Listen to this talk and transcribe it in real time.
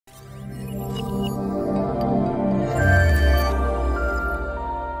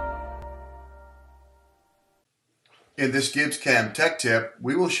In this GibbsCAM Tech Tip,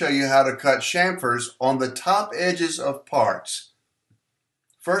 we will show you how to cut chamfers on the top edges of parts.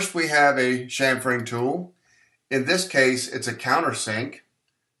 First, we have a chamfering tool. In this case, it's a countersink.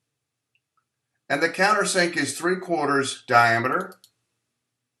 And the countersink is 3/4 diameter,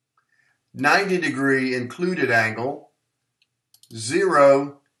 90-degree included angle,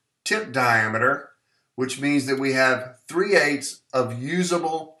 0 tip diameter, which means that we have 3/8 of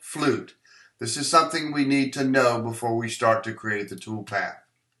usable flute. This is something we need to know before we start to create the tool path.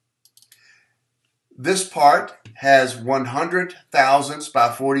 This part has 100 thousandths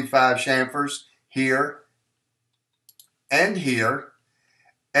by 45 chamfers here and here,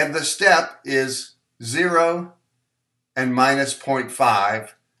 and the step is 0 and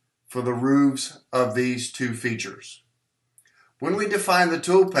 -0.5 for the roofs of these two features. When we define the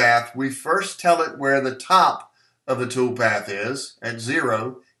tool path, we first tell it where the top of the tool path is, at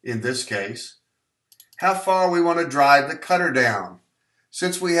 0 in this case, how far we want to drive the cutter down.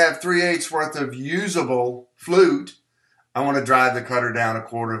 Since we have 3/8 worth of usable flute, I want to drive the cutter down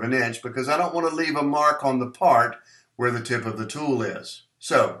 1/4 inch because I don't want to leave a mark on the part where the tip of the tool is.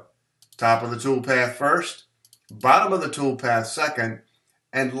 So, top of the tool path first, bottom of the tool path second,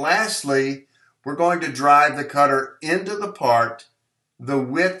 and lastly, we're going to drive the cutter into the part the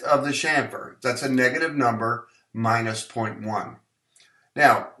width of the chamfer. That's a negative number, -0.1.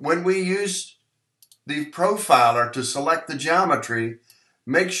 Now, when we use the profiler to select the geometry,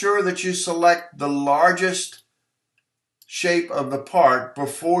 make sure that you select the largest shape of the part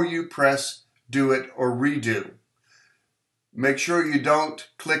before you press do it or redo. Make sure you don't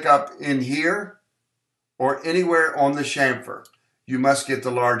click up in here or anywhere on the chamfer. You must get the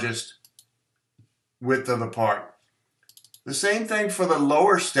largest width of the part. The same thing for the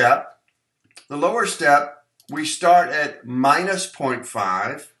lower step. The lower step, we start at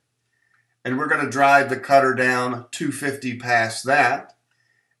 -0.5, and we're going to drive the cutter down 250 past that,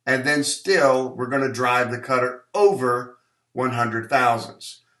 and then still we're going to drive the cutter over 100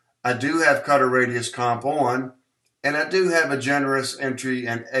 thousandths. I do have cutter radius comp on, and I do have a generous entry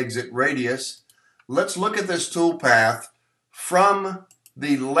and exit radius. Let's look at this tool path from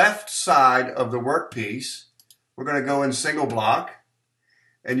the left side of the workpiece. We're going to go in single block,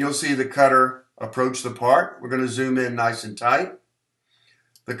 and you'll see the cutter approach the part. We're going to zoom in nice and tight.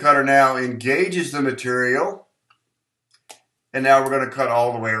 The cutter now engages the material, and now we're going to cut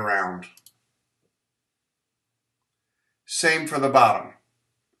all the way around. Same for the bottom.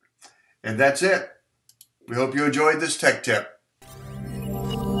 And that's it. We hope you enjoyed this tech tip.